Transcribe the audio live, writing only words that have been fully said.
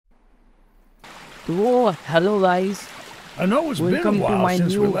तो hello guys, I know it's been a welcome to while my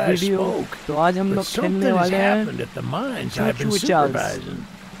since we new last video. spoke, तो आज हम but लोग something खेलने has वाले हैं happened at the mines चू I've been चू चार्ल्स। supervising.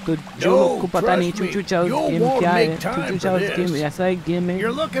 तो जो लोग को No, पता नहीं trust चू me, चू Charles you'll game want to क्या है, make चू चू time for Charles game this. ऐसा एक गेम है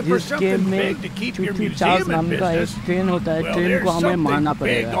You're looking for जिस गेम something में big to keep चू your चू चार्ल्स museum in नाम का एक business. ट्रेन होता है, Well, ट्रेन को there's हमें मारना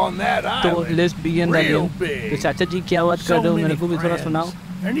something big पड़ेगा। on that तो island. Let's begin the Real game. तो big. चाचा जी क्या बात कर So रहे हो, मेरे many को भी थोड़ा सुनाओ।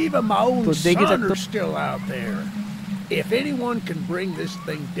 friends, and even my own तो देख ही son सकते are still out there. If anyone can bring this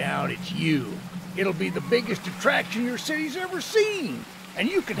thing down, it's you. It'll be the biggest attraction your city's ever seen, and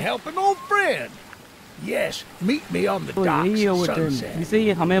you can help an old friend. Yes, meet me on the तो docks यही है at वो train, sunset. इसे ही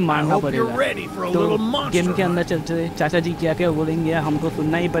हमें I मारना hope पड़ेगा। you're ready for a तो little monster game के अंदर hunt. चलते चाचा जी क्या क्या बोलेंगे हमको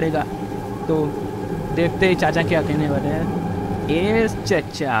सुनना ही पड़ेगा। तो देखते हैं चाचा क्या कहने वाले हैं। यस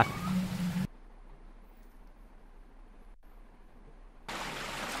चाचा।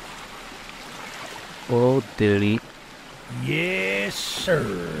 ओ तेरी। Yes, sir.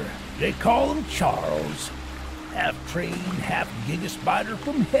 They call him Charles. Half train, half giga spider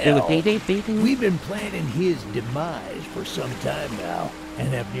from hell. We've been planning his demise for some time now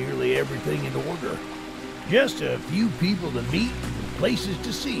and have nearly everything in order. Just a few people to meet and places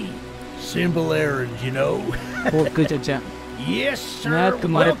to see. Simple errands, you know. Okay चाचा। Yes, sir. मैं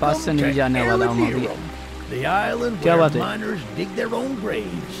तुम्हारे पास से Welcome नहीं to जाने वाला हूँ अभी। Aerodrome, the island क्या where बात है? miners dig their own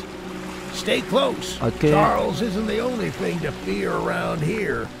graves. Stay close. Okay. Charles isn't the only thing to fear around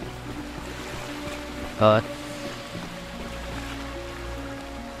here.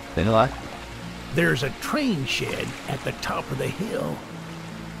 धन्यवाद। There's a train shed at the top of the hill.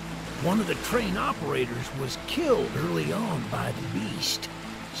 One of the train operators was killed early on by the beast,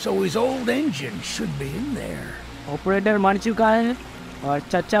 so his old engine should be in there. Operator मर चुका है और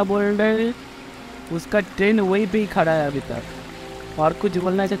चाचा बोल रहे हैं उसका train वहीं पे ही खड़ा है अभी तक। और कुछ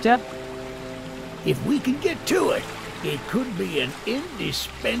बोलना है चाचा? If we can get to it, it could be an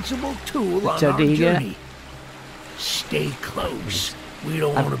indispensable tool on अच्छा, our ठीक है। journey. Stay close. We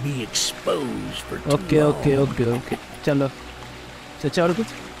don't want to be exposed for too okay long. Okay okay okay चलो चाचा। और कुछ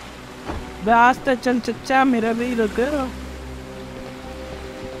रास्ता चल चाचा, मेरा भी रुक।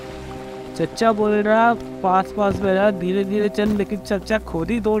 चाचा बोल रहा पास पास में रहा, धीरे धीरे चल, लेकिन चाचा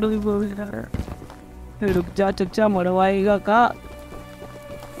खुद ही दौड़ रही बोल रहा है। रुक जा चाचा, मरवाएगा का?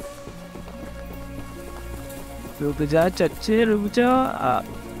 रुक जा चच्चे, रुक जा।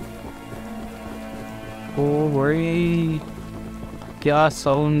 ओ भाई क्या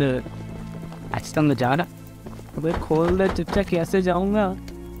साउंड, अच्छा में जा रहा। अबे खोल दे चच्चा, कैसे जाऊंगा?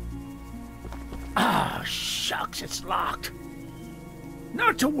 Ah, shucks, it's locked.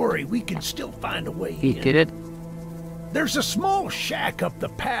 Not to worry, we can still find a way He in. did it. There's a small shack up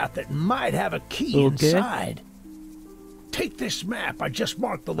the path that might have a key Okay. inside. Take this map. I just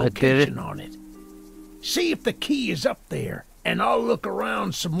marked the I did it. location on it. See if the key is up there, and I'll look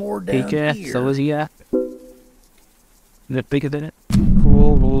around some more down ठीक है, here. समझ गया। The bigger than it.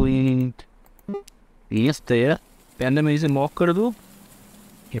 Holy. Yes, there. पहले मैं इसे mock कर दूँ।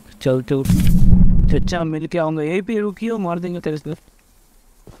 चल चल। चाचा मिल के आऊँगा, यहीं पे रुकियो, मार देंगे तेरे से।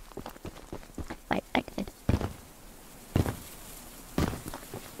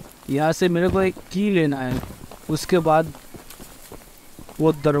 यहाँ से मेरे को एक की लेना है, उसके बाद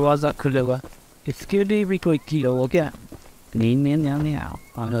वो दरवाज़ा खुलेगा। इसके लिए भी कोई की हो क्या? नहीं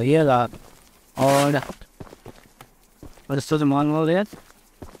और ये रहा। और तो मान लो यार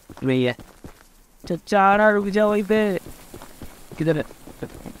भैया। चाचा रुक जाओ वहीं पे। किधर है?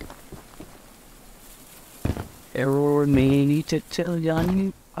 एरो मेरी चचा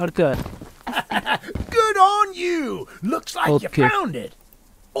जानी और कर। Good on you! Looks like Okay. you found it.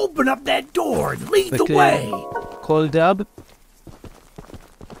 Open up that door and lead the Okay. way. Hold up.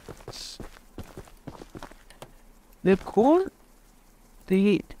 They're cool. They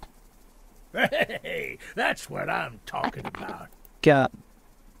eat. Hey, that's what I'm talking about. क्या?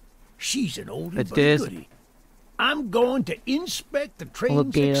 She's an oldie It but a is. goodie. I'm going to inspect the train's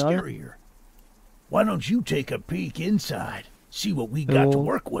Okay, exterior. Why don't you take a peek inside? See what we got to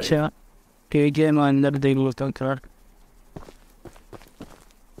work with. अच्छा, ठीक है, मैं अंदर देख लेता हूँ थोड़ा।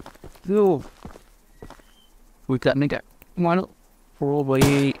 तो नहीं क्या? मानो ओ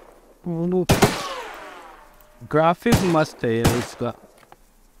भाई, ग्राफिक मस्त है यार इसका।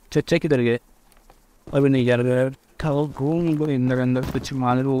 चचा किधर गए? अभी नहीं जा रहा है। खाओ घूम अंदर अंदर कुछ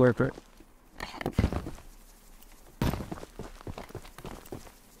मान लो worker.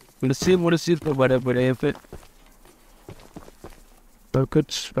 What is for whatever if it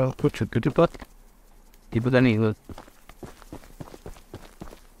कुछ कुछ बात ये पता नहीं वो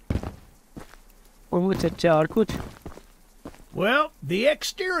और वो चचा और कुछ। Well, the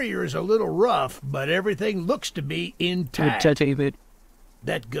exterior is a little rough, but everything looks to be intact. अच्छा चाहिए फिर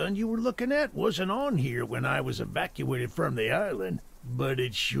That gun you were looking at wasn't on here when I was evacuated from the island, but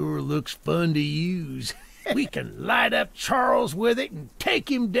it sure looks fun to use. We can light up Charles with it and take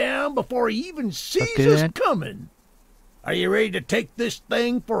him down before he even sees us coming. Are you ready to take this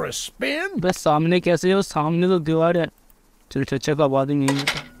thing for a spin? बस सामने कैसे हो? सामने तो दीवार है. चल चचा का आवाज नहीं है.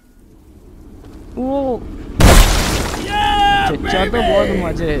 वो चचा तो बहुत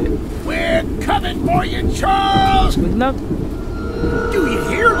मजे है. We're coming for you, Charles. मतलब Do you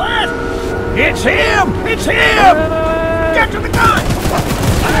hear that? It's him! It's him! Get to the gun!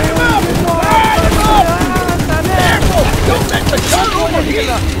 Light him up! Light him up! Careful! Don't let the gun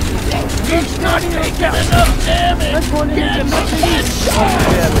overheat! He's not taking enough damage! Get the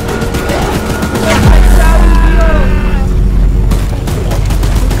headshot!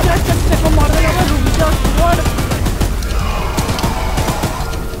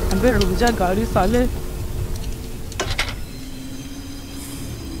 अबे रुक जा गाड़ी साले.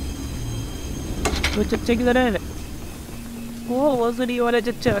 वो चच्चे की तरह है. वो वजनी वाला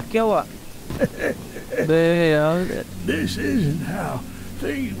चच्चा क्या हुआ? बे यार. This isn't how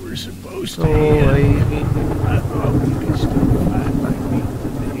things were supposed to end. I thought we could still fight like we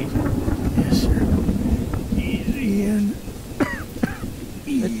did. Yes, sir. Easy in.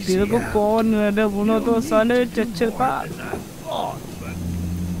 Easy तेरे को कौन है बोलो तो साले चच्चे का.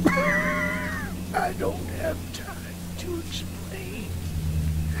 I don't have time to explain.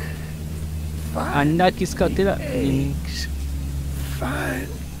 अंडा किसका तेरा? Find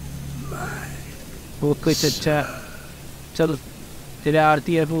my. वो कोई चच्चा. चल तेरे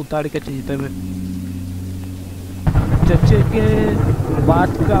आरती है वो उतार के चलते में. चच्चे के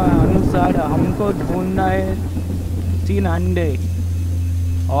बात का अनुसार हमको ढूंढना है 3 अंडे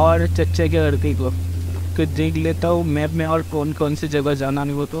और चच्चे के लड़के को. कुछ देख लेता हूँ मैप में और कौन कौन सी जगह जाना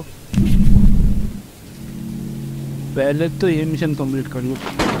नहीं. वो तो पहले तो ये मिशन कंप्लीट कर लो.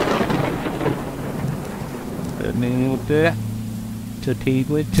 नहीं होते तो ठीक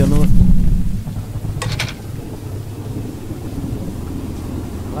है. चलो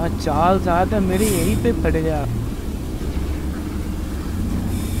चार्ल्स आया था मेरी यहीं पे फट गया.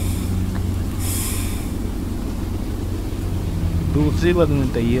 दूसरी बात में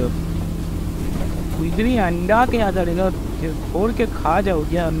चाहिए इतनी अंडा के याद आएगा फोड़ के खा जाओ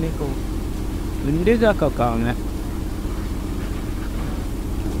क्या हमने को. अंडे का काम है.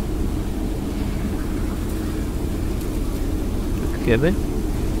 Kevin?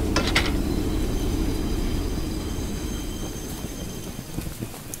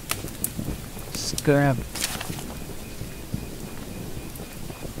 Scrap.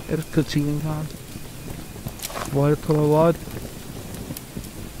 बहुत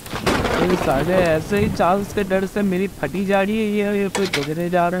ये सारे ऐसे ही चार्ल्स के डर से मेरी फटी जा रही है. ये फिर गुजरे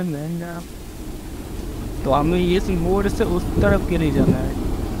जा रहे हैं. तो हमें ये सी मोड़ से उस तरफ के नहीं जाना है.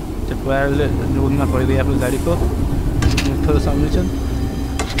 जब पहले ढूंढना पड़ेगा अपनी गाड़ी को. थोड़ा सामने चल.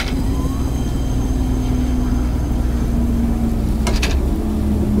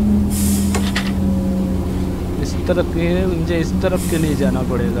 इस तरफ के मुझे इस तरफ के लिए जाना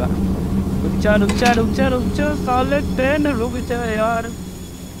पड़ेगा. रुक जा रुक जा रुक जा रुक जा साले ट्रेन रुक जा यार.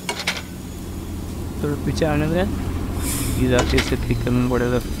 तो पीछे आने दे. इधर से ठीक करना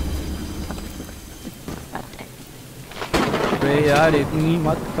पड़ेगा. अरे यार इतनी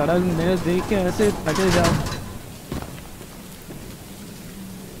मत करन मेरे देख के ऐसे फटे जाओ.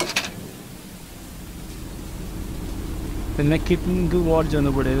 मैं कितनी दूर और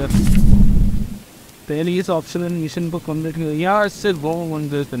जाना पड़ेगा. पहले इस ऑप्शन मिशन को कंप्लीट किया यार. इससे वो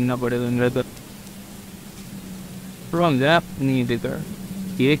मंदिर करना पड़ेगा मेरे को. फ्रॉम दैट नहीं देकर.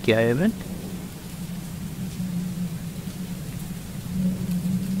 ये क्या है इवेंट?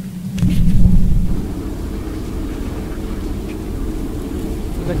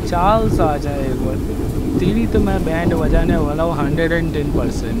 चार्ल्स आ जाए एक बार. तेरी तो मैं बैंड बजाने वाला हूँ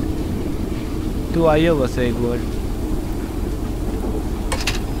 110%. तू आइए बस एक बार.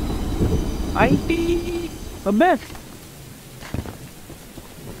 आईटी अबे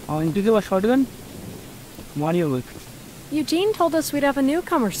आंटी के पास शॉटगन मारियो बस. Eugene told us we'd have a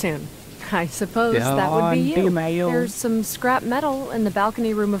newcomer soon. I suppose that would be you. There's some scrap metal in the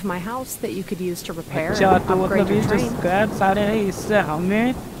balcony room of my house that you could use to repair and upgrade your train. Scrap सारे हैं. इससे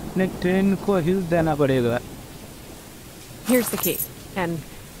हमें ने train को हिल देना पड़ेगा. Here's the key. And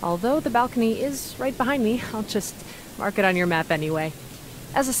although the balcony is right behind me, I'll just mark it on your map anyway.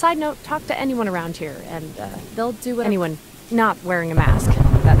 As a side note, talk to anyone around here, and they'll do what anyone not wearing a mask,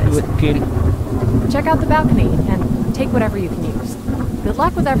 that is. Check out the balcony and take whatever you can use. Good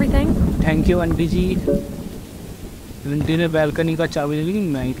luck with everything. Thank you, aunty ji. Aunty ने balcony का चाबी दी.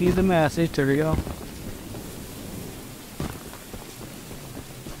 मैं थी तो मैं ऐसे चढ़ गया.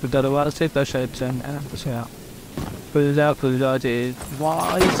 दरवाजे का शायद अच्छा खुल जा जे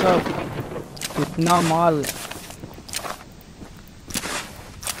भाई सब कितना माल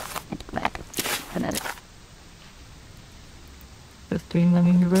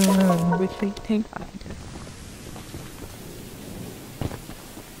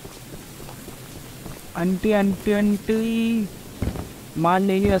आंटी आंटी आंटी मान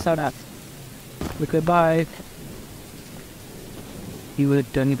नहीं सारा okay bye he will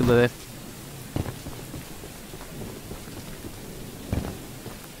turn to the left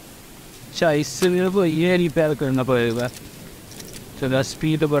अच्छा इससे मेरे को ये रिपेयर करना पड़ेगा चलो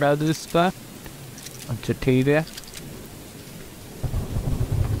स्पीड बढ़ा दो इसका अच्छा ठीक है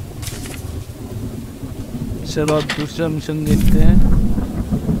चलो अब दूसरा मिशन देखते हैं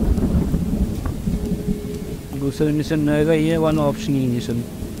दूसरा मिशन रहेगा ये वन ऑप्शन ही मिशन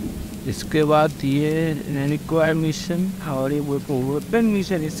इसके बाद ये रिक्वायर्ड मिशन और ये वेपन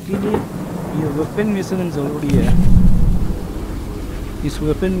मिशन इसके लिए ये वेपन मिशन ज़रूरी है इस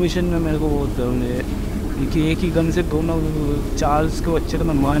वेपन मिशन में मेरे को वो करना है क्योंकि एक ही गन से दोनों चार्ल्स को अच्छे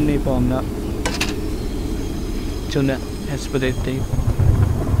तरह मार नहीं पाऊंगा चलो इस पर देखते ही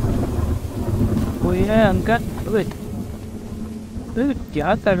वो ये अंकल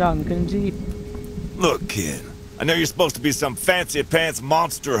क्या कर रहा uncle ji Look, kid, I know you're supposed to be some fancy-pants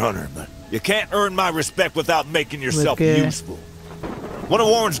monster hunter, but you can't earn my respect without making yourself useful. One of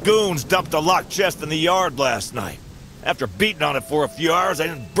Warren's goons dumped a locked chest in the yard last night. After beating on it for a few hours, I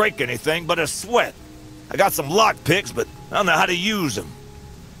didn't break anything but a sweat. I got some lock picks, but I don't know how to use them.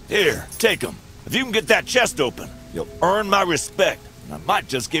 Here, take them. If you can get that chest open, you'll earn my respect. And I might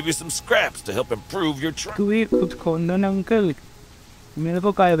just give you some scraps to help improve your training. Uncle मेरे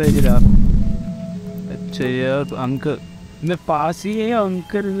को क्या भेज रहा अच्छा यार uncle मैं पास ही है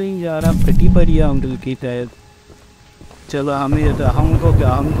uncle नहीं जा रहा फटी पड़ी है अंकल की शायद चलो हमें तो हमको क्या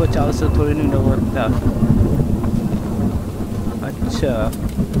हमको चाल से थोड़ी नहीं डरता अच्छा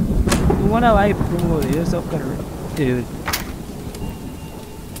तुम्हारा भाई प्रो ये सब कर रहे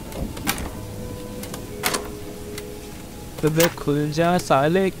तो वे खुल जा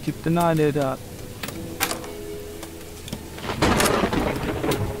साले कितना ले रहा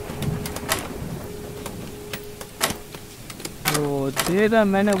तेरा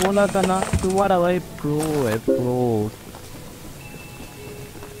मैंने बोला था ना तुम्हारा भाई प्रो है प्रो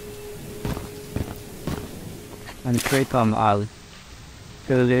का माल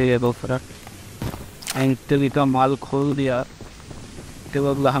चल ये वो फर्क एंटली का माल खोल दिया तो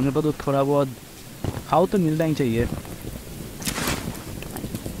अगला हमें तो थोड़ा बहुत खाओ तो मिलना ही चाहिए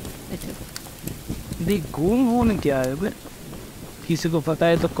देख गोल होने क्या है बे किसी को पता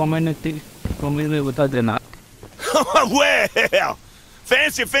है तो कमेंट में बता देना Well,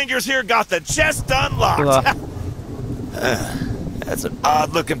 Fancy Fingers here got the chest unlocked. That's an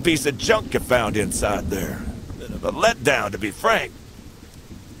odd-looking piece of junk you found inside there. Bit of a letdown, to be frank.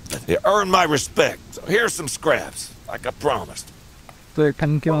 You earned my respect, so here's some scraps, like I promised. तो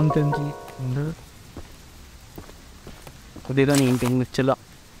thank you uncle जी तो दे दो नहीं इंटिंग चलो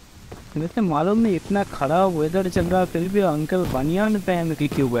वैसे मालूम नहीं इतना खराब वेदर चल रहा फिर भी अंकल बनियान पहन के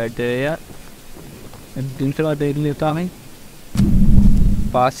क्यों बैठे हैं यार दूसरा देख लेता हूँ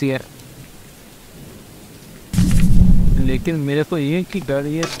पास ही है लेकिन मेरे को ये कि डर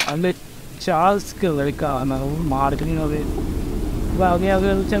ये अबे चार्ल्स के लड़का आना वो मार के नहीं अबे वो आगे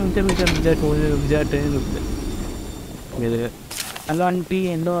आगे चल मेरे अलांटी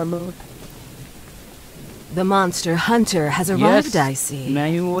endo aloe The monster hunter has arrived, I see.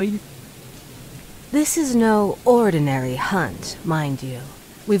 मैं वही This is no ordinary hunt, mind you.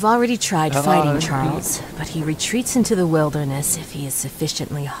 We've already tried fighting Charles, but he retreats into the wilderness if he is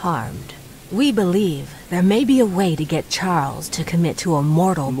sufficiently harmed. We believe there may be a way to get Charles to commit to a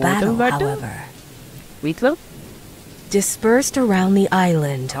mortal battle, however. Weetlo? Dispersed around the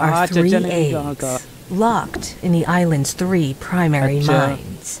island are 3 eggs, locked in the island's 3 primary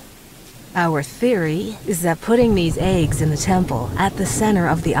mines. Our theory is that putting these eggs in the temple at the center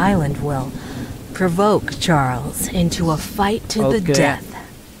of the island will provoke Charles into a fight to the death.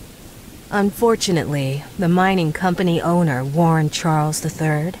 Unfortunately, the mining company owner, Warren Charles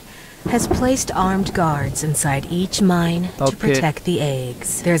III, has placed armed guards inside each mine to protect the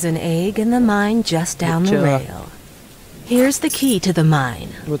eggs. There's an egg in the mine just down the rail. Here's the key to the mine.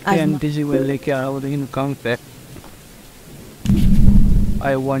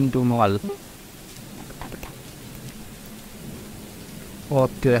 I want to mall.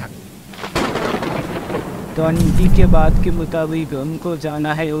 Okay. तो aunty के बात के मुताबिक उनको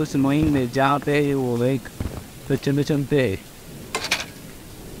जाना है उस महीने में जहाँ पे वो एक तो चलते चलते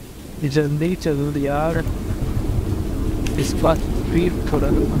जल्दी चलो यार इस बात फिर थोड़ा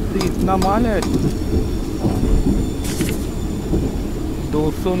इतना माल है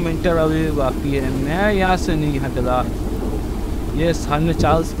 200 मीटर अभी बाकी है। मैं यहाँ से नहीं हटदा। ये सामने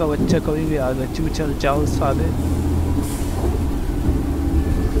चार्ल्स का बच्चा कभी भी आ गया। चू चल चार्ल्स आ गए।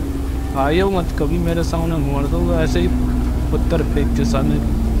 आयो मत कभी मेरे सामने मोड़ दो ऐसे ही पत्थर फेंक के सामने।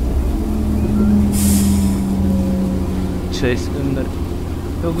 इसके अंदर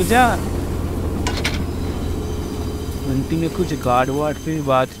तो गुजा घंटी में कुछ गार्ड वार्ड पे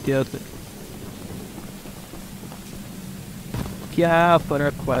बात किया था। क्या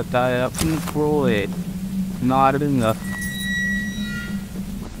फर्क पड़ता है अपनी प्रो है मार दूंगा।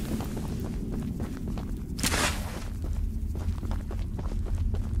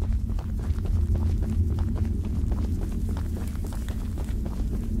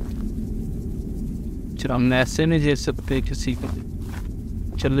 हम ऐसे नहीं दे सकते किसी को।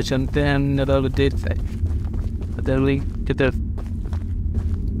 चलो चलते हैं अंदर देते की तरफ।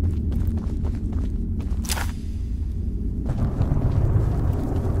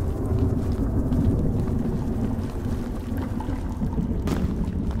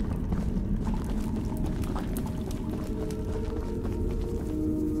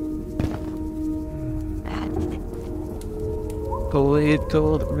 तो ये तो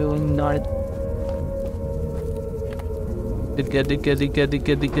really not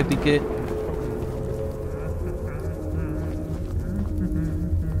दिखे।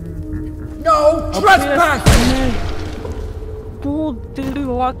 No trespassing! तू तेरी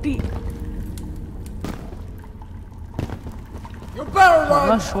वाटी You better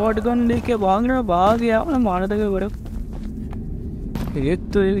run! शॉटगन लेके भाग गया। मैं मार देगा बड़े। एक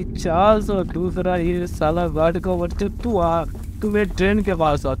तो चार्ल्स और दूसरा ये साला गार्ड का बच्चा। तू मेरे ट्रेन के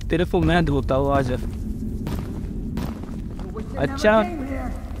पास आ। तेरे को मैं धोता हूँ आज।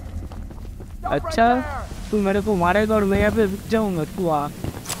 अच्छा तू मेरे को मारेगा और मैं यहाँ पे रुक जाऊंगा।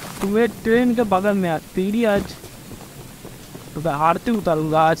 तू मेरे ट्रेन के बगल में आ। तेरी आज तो मैं हारते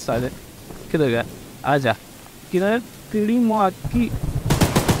उतारूंगा आज साले। किधर गया? आजा। किधर? तेरी माँ की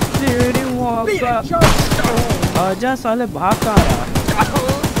आजा साले। भाग कहाँ रहा?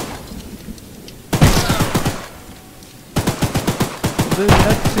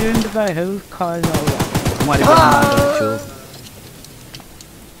 ट्रेन का हेल्थ खा जाओगा तुम्हारी।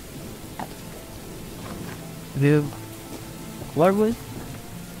 What was?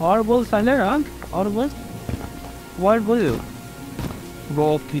 Horrible thunder, huh? Horrible? What was it?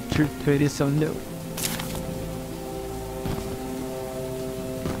 Raw feature 30 Sunday.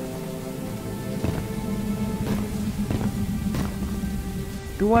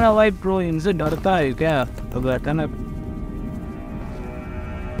 तू वाला भाई प्रो इनसे डरता है क्या? तो कहता ना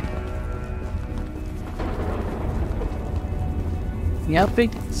यहाँ पे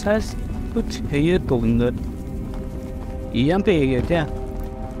सच कुछ है ये तो अंदर। यहाँ पे है क्या?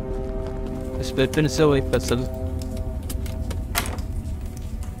 इस पे फिर से वही फसल।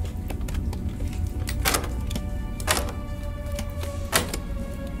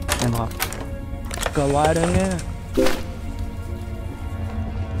 कवा रहे हैं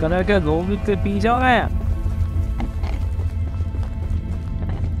करा के गोभी पे पी जाओ है।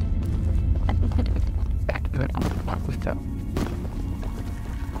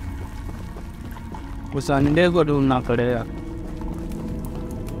 उस अंडे को ढूंढना पड़ेगा।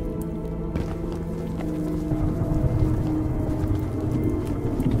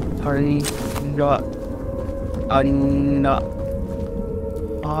 अंडा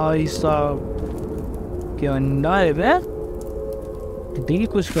ऐसा क्या अंडा है बे? इतनी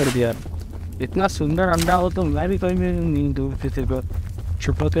कुछ कर दिया। इतना सुंदर अंडा हो तो मैं भी कहीं में नहीं दूँ किसी को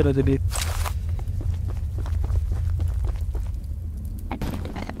छुपा के रख दी।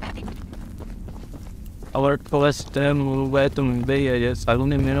 और फर्स्ट टाइम हुआ तो मुंबई है। सालों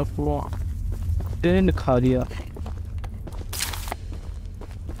ने मेरा पूरा ट्रेन खा दिया।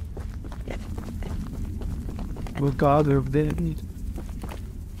 वो कहा घर दे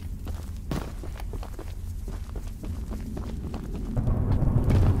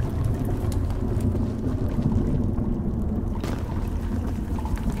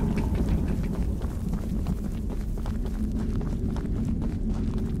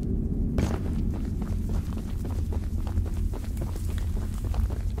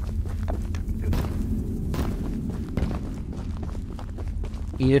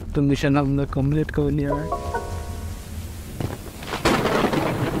ये तो मिशन हमने कंप्लीट कर लिया है।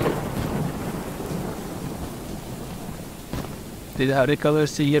 हरे कलर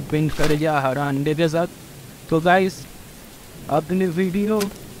से ये पेंट कर दिया हरा अंडे के साथ। तो गाइस अपनी वीडियो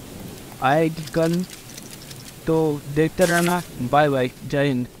आएगी कल तो देखते रहना। बाय बाय, जय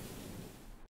हिंद।